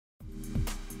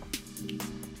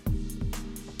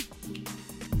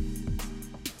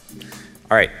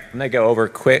All right, I'm going to go over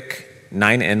quick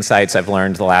 9 insights I've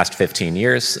learned the last 15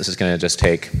 years. This is going to just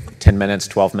take 10 minutes,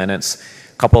 12 minutes.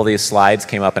 A couple of these slides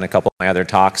came up in a couple of my other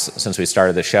talks since we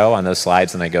started the show on those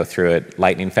slides, and I go through it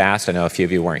lightning fast. I know a few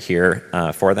of you weren't here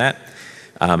for that,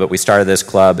 but we started this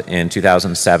club in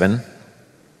 2007.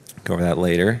 Go over that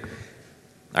later.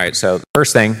 All right, so the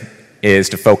first thing is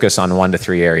to focus on 1 to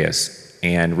 3 areas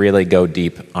and really go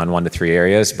deep on 1 to 3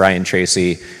 areas. Brian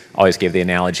Tracy always gave the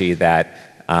analogy that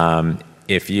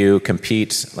if you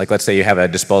compete, like let's say you have a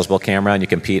disposable camera and you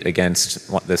compete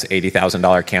against this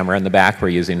 $80,000 camera in the back we're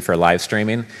using for live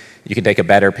streaming, you can take a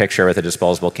better picture with a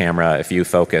disposable camera if you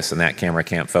focus and that camera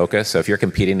can't focus. So if you're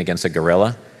competing against a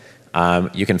gorilla,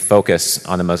 you can focus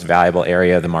on the most valuable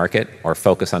area of the market or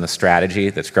focus on the strategy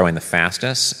that's growing the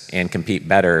fastest and compete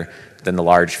better than the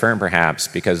large firm perhaps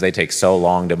because they take so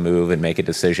long to move and make a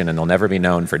decision, and they'll never be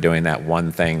known for doing that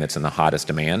one thing that's in the hottest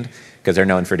demand because they're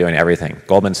known for doing everything.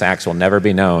 Goldman Sachs will never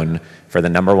be known for the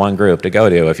 #1 group to go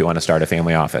to if you want to start a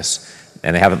family office.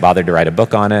 And they haven't bothered to write a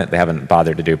book on it. They haven't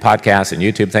bothered to do podcasts and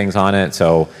YouTube things on it.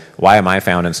 So why am I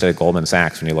found instead of Goldman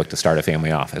Sachs when you look to start a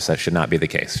family office? That should not be the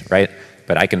case, right?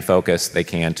 But I can focus, they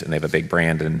can't, and they have a big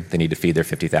brand and they need to feed their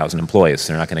 50,000 employees.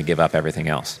 So they're not going to give up everything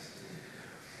else.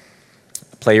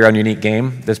 Play your own unique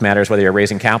game. This matters whether you're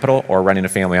raising capital or running a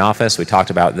family office. We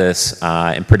talked about this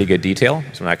in pretty good detail,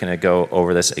 so I'm not going to go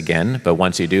over this again. But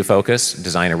once you do focus,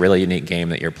 design a really unique game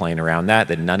that you're playing around that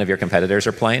none of your competitors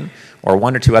are playing, or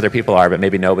 1 or 2 other people are, but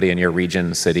maybe nobody in your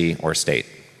region, city, or state.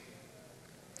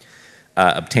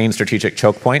 Obtain strategic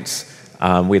choke points.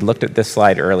 We looked at this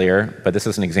slide earlier, but this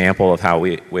is an example of how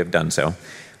we've done so.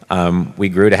 We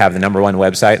grew to have the #1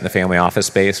 website in the family office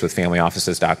space with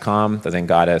familyoffices.com. That then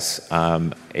got us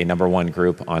a #1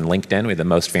 group on LinkedIn. We had the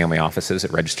most family offices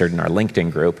that registered in our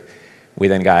LinkedIn group. We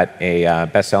then got a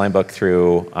best-selling book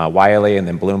through Wiley and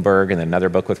then Bloomberg and then another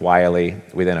book with Wiley.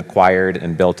 We then acquired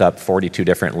and built up 42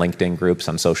 different LinkedIn groups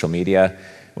on social media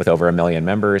with over 1 million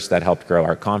members. That helped grow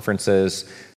our conferences.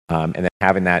 And then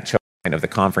having that choke point of the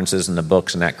conferences and the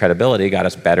books and that credibility got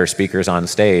us better speakers on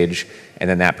stage, and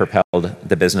then that propelled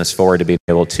the business forward to be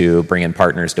able to bring in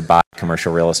partners to buy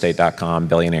commercialrealestate.com,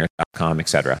 billionaires.com,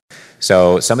 etc.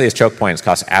 So some of these choke points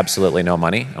cost absolutely no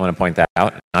money. I want to point that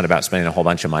out. It's not about spending a whole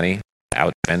bunch of money to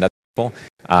outspend other people.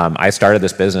 I started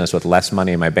this business with less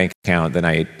money in my bank account than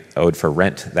I owed for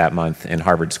rent that month in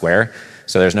Harvard Square.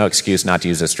 So there's no excuse not to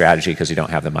use this strategy because you don't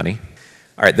have the money.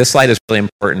 All right, this slide is really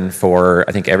important for,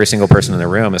 I think, every single person in the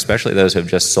room, especially those who have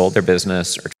just sold their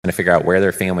business or trying to figure out where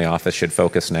their family office should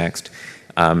focus next.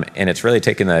 And it's really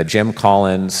taken the Jim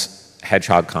Collins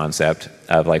hedgehog concept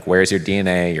of like, where's your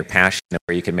DNA, your passion,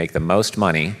 where you can make the most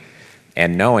money,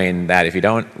 and knowing that if you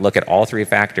don't look at all 3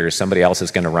 factors, somebody else is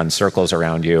going to run circles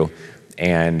around you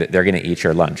and they're going to eat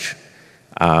your lunch.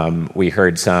 We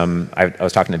heard I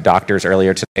was talking to doctors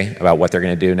earlier today about what they're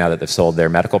going to do now that they've sold their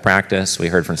medical practice. We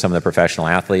heard from some of the professional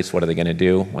athletes, what are they going to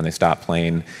do when they stop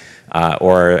playing?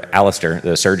 Or Alistair,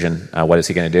 the surgeon, what is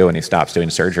he going to do when he stops doing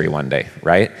surgery one day,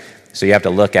 right? So you have to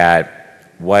look at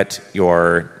what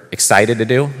you're excited to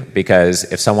do, because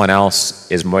if someone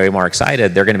else is way more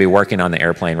excited, they're going to be working on the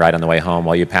airplane ride on the way home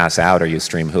while you pass out or you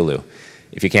stream Hulu.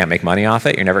 If you can't make money off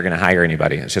it, you're never going to hire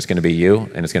anybody. It's just going to be you,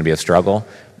 and it's going to be a struggle,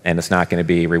 and it's not going to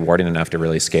be rewarding enough to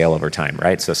really scale over time,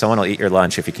 right? So someone will eat your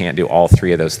lunch if you can't do all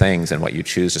 3 of those things, and what you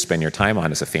choose to spend your time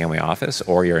on is a family office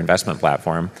or your investment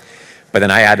platform. But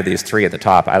then I added these 3 at the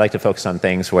top. I like to focus on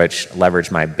things which leverage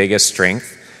my biggest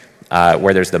strength,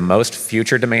 where there's the most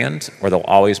future demand, where there'll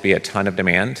always be a ton of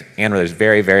demand, and where there's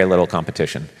very, very little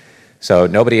competition. So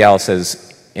nobody else has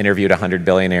interviewed 100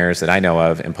 billionaires that I know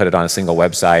of and put it on a single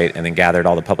website and then gathered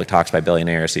all the public talks by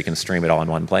billionaires so you can stream it all in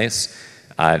one place.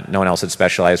 No one else had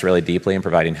specialized really deeply in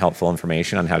providing helpful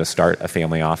information on how to start a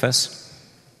family office.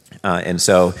 And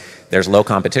so there's low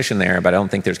competition there, but I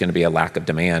don't think there's going to be a lack of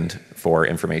demand for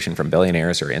information from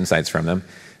billionaires or insights from them.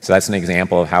 So that's an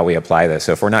example of how we apply this.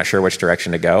 So if we're not sure which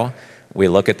direction to go, we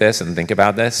look at this and think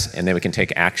about this, and then we can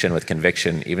take action with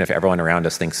conviction, even if everyone around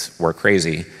us thinks we're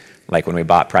crazy. Like when we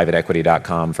bought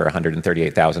privateequity.com for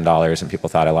 $138,000 and people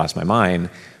thought I lost my mind,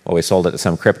 well, we sold it to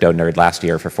some crypto nerd last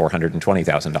year for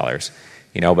 $420,000.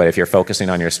 But if you're focusing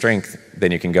on your strength,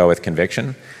 then you can go with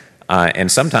conviction.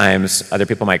 And sometimes other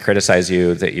people might criticize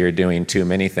you that you're doing too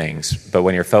many things. But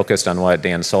when you're focused on what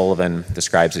Dan Sullivan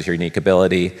describes as your unique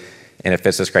ability, and it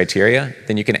fits this criteria,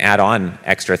 then you can add on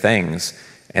extra things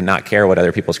and not care what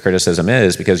other people's criticism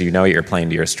is, because you're playing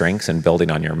to your strengths and building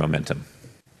on your momentum.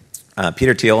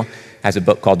 Peter Thiel has a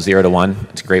book called 0 to 1.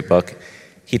 It's a great book.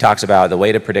 He talks about the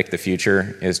way to predict the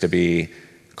future is to be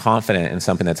confident in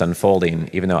something that's unfolding,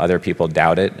 even though other people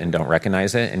doubt it and don't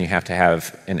recognize it, and you have to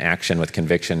have an action with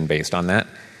conviction based on that.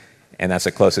 And that's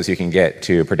the closest you can get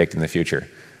to predicting the future.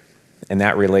 And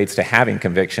that relates to having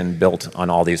conviction built on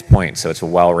all these points. So it's a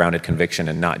well-rounded conviction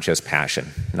and not just passion,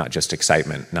 not just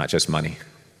excitement, not just money.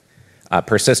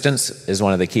 Persistence is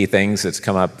one of the key things that's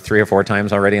come up 3 or 4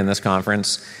 times already in this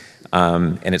conference.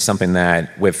 And it's something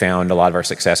that we've found a lot of our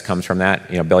success comes from that.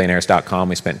 Billionaires.com,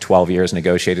 we spent 12 years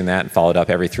negotiating that and followed up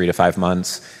every 3 to 5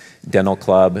 months. Dental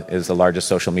Club is the largest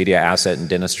social media asset in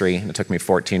dentistry. It took me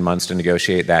 14 months to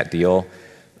negotiate that deal.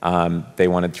 They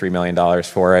wanted $3 million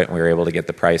for it, and we were able to get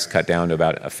the price cut down to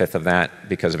about 1/5 of that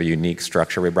because of a unique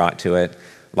structure we brought to it.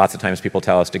 Lots of times people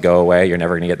tell us to go away, you're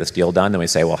never going to get this deal done. Then we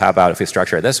say, well, how about if we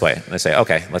structure it this way? And they say,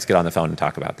 okay, let's get on the phone and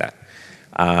talk about that.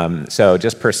 So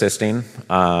just persisting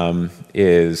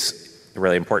is a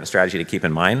really important strategy to keep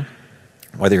in mind,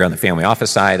 whether you're on the family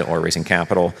office side or raising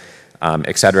capital,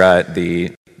 et cetera.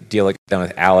 The deal that got done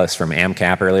with Alice from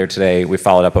AMCAP earlier today, we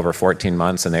followed up over 14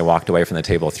 months, and they walked away from the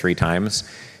table 3 times.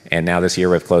 And now this year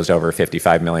we've closed over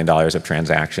 $55 million of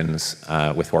transactions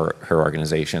with her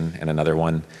organization, and another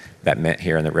one that met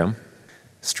here in the room.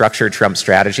 Structure trumps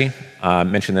strategy.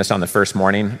 Mentioned this on the first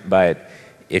morning, but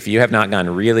if you have not gone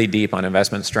really deep on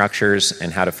investment structures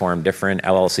and how to form different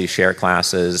LLC share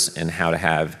classes and how to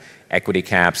have equity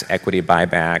caps, equity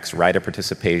buybacks, right of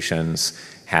participations,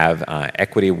 have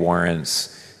equity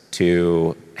warrants,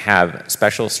 to have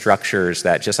special structures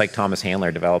that, just like Thomas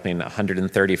Handler developing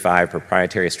 135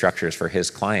 proprietary structures for his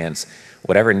clients,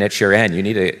 whatever niche you're in, you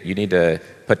need to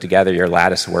put together your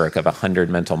lattice work of 100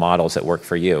 mental models that work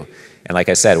for you. And like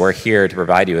I said, we're here to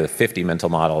provide you with 50 mental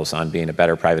models on being a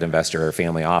better private investor or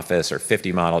family office, or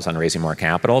 50 models on raising more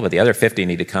capital, but the other 50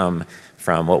 need to come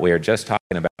from what we were just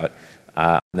talking about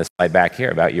on this slide back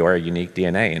here, about your unique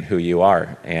DNA and who you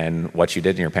are and what you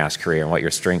did in your past career and what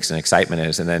your strengths and excitement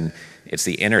is. And then it's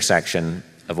the intersection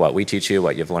of what we teach you,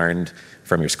 what you've learned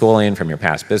from your schooling, from your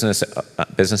past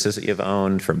businesses that you've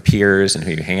owned, from peers and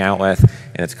who you hang out with.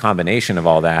 And it's a combination of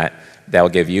all that that will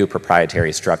give you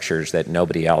proprietary structures that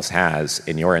nobody else has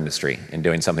in your industry, and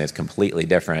doing something that's completely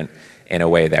different in a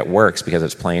way that works because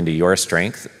it's playing to your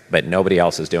strength, but nobody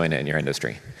else is doing it in your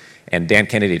industry. And Dan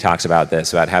Kennedy talks about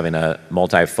this, about having a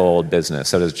multifold business.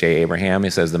 So does Jay Abraham. He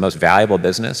says the most valuable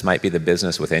business might be the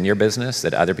business within your business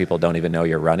that other people don't even know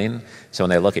you're running. So when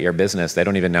they look at your business, they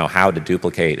don't even know how to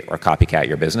duplicate or copycat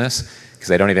your business, because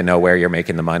they don't even know where you're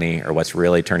making the money or what's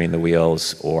really turning the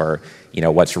wheels, or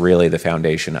what's really the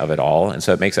foundation of it all. And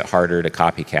so it makes it harder to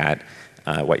copycat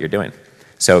what you're doing.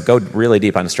 So go really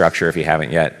deep on structure if you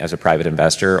haven't yet as a private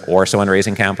investor or someone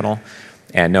raising capital.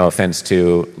 And no offense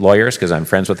to lawyers, because I'm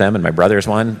friends with them and my brother's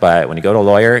one, but when you go to a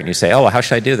lawyer and you say, oh, well, how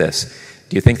should I do this?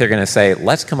 Do you think they're going to say,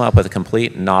 let's come up with a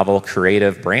complete, novel,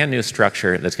 creative, brand new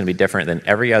structure that's going to be different than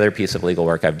every other piece of legal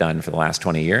work I've done for the last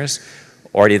 20 years?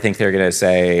 Or do you think they're going to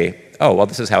say, oh, well,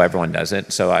 this is how everyone does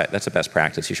it, so that's a best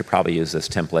practice. You should probably use this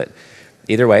template.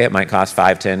 Either way, it might cost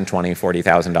 $5,000, $10,000, $20,000,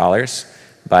 $40,000,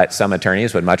 but some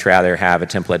attorneys would much rather have a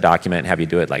template document and have you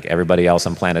do it like everybody else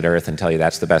on planet Earth and tell you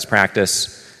that's the best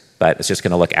practice. But it's just going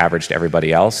to look average to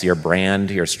everybody else. Your brand,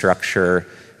 your structure,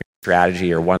 your strategy,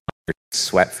 your one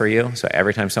sweat for you. So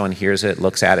every time someone hears it,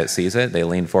 looks at it, sees it, they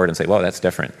lean forward and say, whoa, that's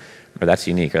different, or that's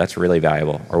unique, or that's really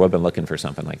valuable, or we've been looking for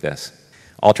something like this.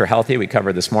 Ultra Healthy, we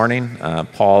covered this morning.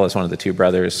 Paul is one of the 2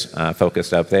 brothers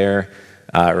focused up there.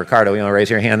 Ricardo, you want to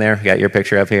raise your hand there? We got your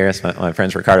picture up here. It's my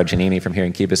friend's Ricardo Giannini from here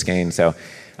in Key Biscayne. So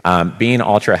being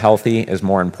ultra healthy is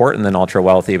more important than ultra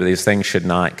wealthy, but these things should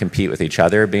not compete with each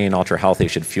other. Being ultra healthy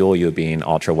should fuel you being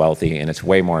ultra wealthy, and it's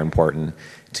way more important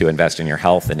to invest in your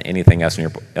health than anything else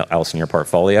in your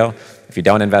portfolio. If you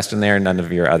don't invest in there, none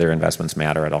of your other investments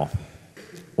matter at all.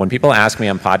 When people ask me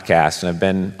on podcasts, and I've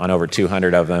been on over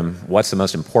 200 of them, what's the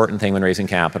most important thing when raising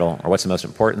capital, or what's the most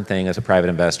important thing as a private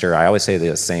investor, I always say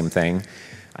the same thing.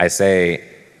 I say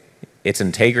it's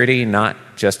integrity, not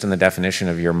just in the definition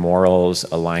of your morals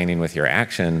aligning with your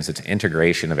actions, it's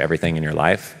integration of everything in your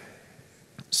life.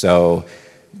 So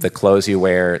the clothes you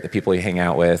wear, the people you hang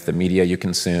out with, the media you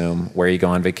consume, where you go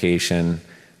on vacation,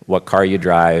 what car you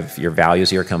drive, your values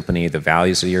of your company, the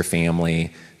values of your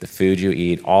family, the food you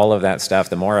eat, all of that stuff,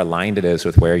 the more aligned it is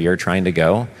with where you're trying to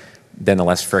go, then the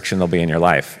less friction there'll be in your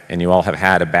life. And you all have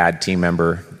had a bad team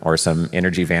member or some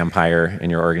energy vampire in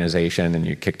your organization, and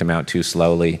you kicked them out too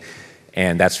slowly.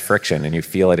 And that's friction, and you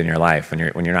feel it in your life. When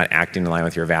you're not acting in line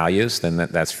with your values, then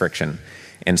that's friction.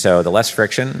 And so the less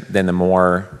friction, then the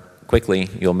more quickly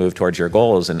you'll move towards your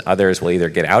goals, and others will either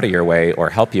get out of your way or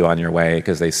help you on your way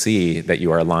because they see that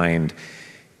you are aligned.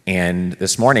 And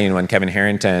this morning when Kevin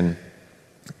Harrington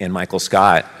And Michael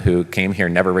Scott, who came here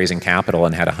never raising capital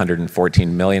and had a $114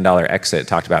 million exit,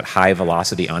 talked about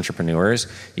high-velocity entrepreneurs.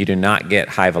 You do not get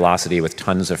high velocity with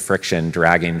tons of friction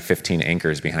dragging 15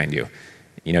 anchors behind you.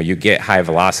 You get high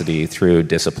velocity through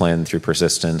discipline, through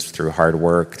persistence, through hard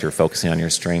work, through focusing on your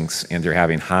strengths, and through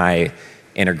having high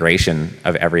integration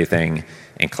of everything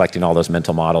and collecting all those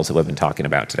mental models that we've been talking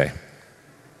about today.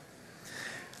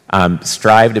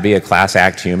 Strive to be a class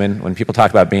act human. When people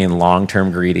talk about being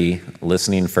long-term greedy,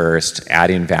 listening first,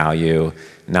 adding value,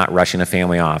 not rushing a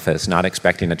family office, not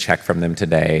expecting a check from them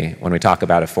today, when we talk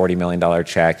about a $40 million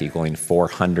check equaling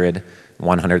 400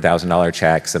 $100,000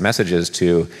 checks, the message is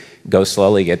to go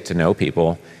slowly, get to know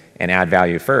people, and add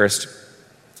value first.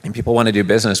 And people want to do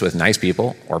business with nice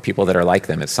people or people that are like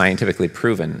them. It's scientifically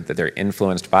proven that they're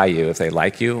influenced by you if they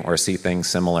like you or see things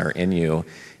similar in you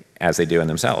as they do in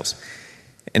themselves.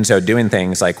 And so doing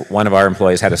things like one of our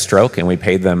employees had a stroke and we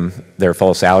paid them their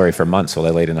full salary for months while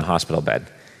they laid in a hospital bed.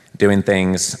 Doing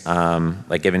things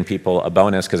like giving people a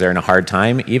bonus because they're in a hard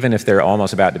time, even if they're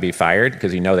almost about to be fired,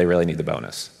 because you know they really need the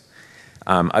bonus.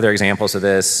 Other examples of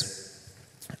this,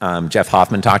 Jeff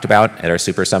Hoffman talked about at our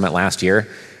Super Summit last year.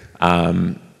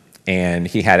 And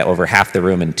he had over half the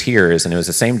room in tears, and it was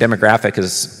the same demographic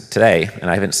as today, and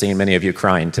I haven't seen many of you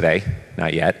crying today,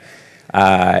 not yet.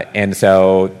 And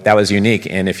so that was unique,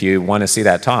 and if you want to see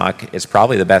that talk, it's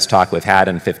probably the best talk we've had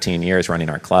in 15 years running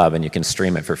our club, and you can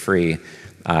stream it for free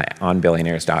on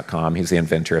billionaires.com. He's the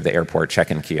inventor of the airport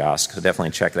check-in kiosk, so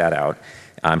definitely check that out.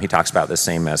 He talks about the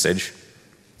same message.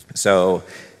 So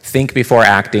think before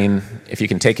acting. If you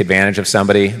can take advantage of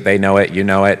somebody, they know it,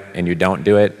 and you don't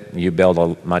do it, you build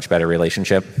a much better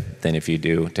relationship than if you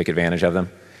do take advantage of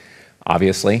them.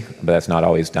 Obviously, but that's not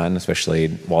always done, especially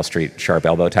Wall Street sharp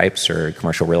elbow types or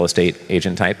commercial real estate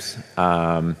agent types.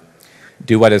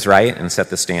 Do what is right and set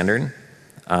the standard.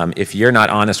 If you're not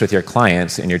honest with your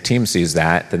clients and your team sees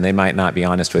that, then they might not be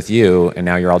honest with you, and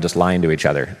now you're all just lying to each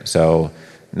other. So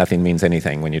nothing means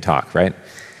anything when you talk, right?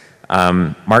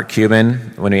 Mark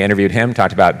Cuban, when we interviewed him,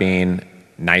 talked about being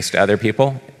nice to other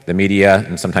people. The media,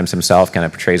 and sometimes himself, kind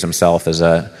of portrays himself as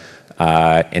a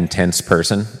intense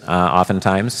person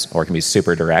oftentimes, or can be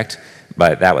super direct,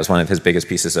 but that was one of his biggest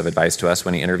pieces of advice to us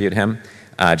when he interviewed him.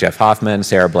 Jeff Hoffman,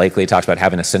 Sarah Blakely talked about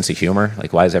having a sense of humor.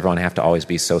 Like, why does everyone have to always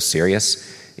be so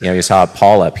serious? You saw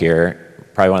Paul up here,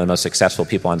 probably one of the most successful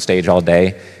people on stage all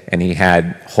day, and he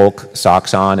had Hulk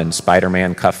socks on and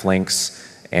Spider-Man cufflinks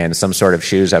and some sort of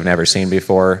shoes I've never seen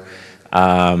before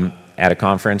at a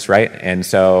conference, right? And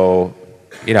so,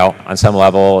 on some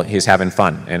level, he's having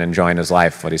fun and enjoying his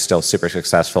life, but he's still super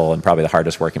successful and probably the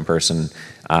hardest working person,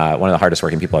 one of the hardest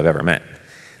working people I've ever met.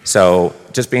 So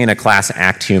just being a class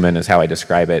act human is how I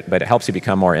describe it, but it helps you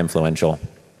become more influential.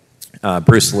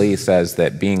 Bruce Lee says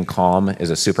that being calm is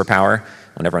a superpower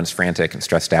when everyone's frantic and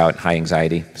stressed out, high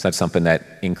anxiety. So that's something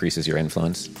that increases your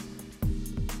influence.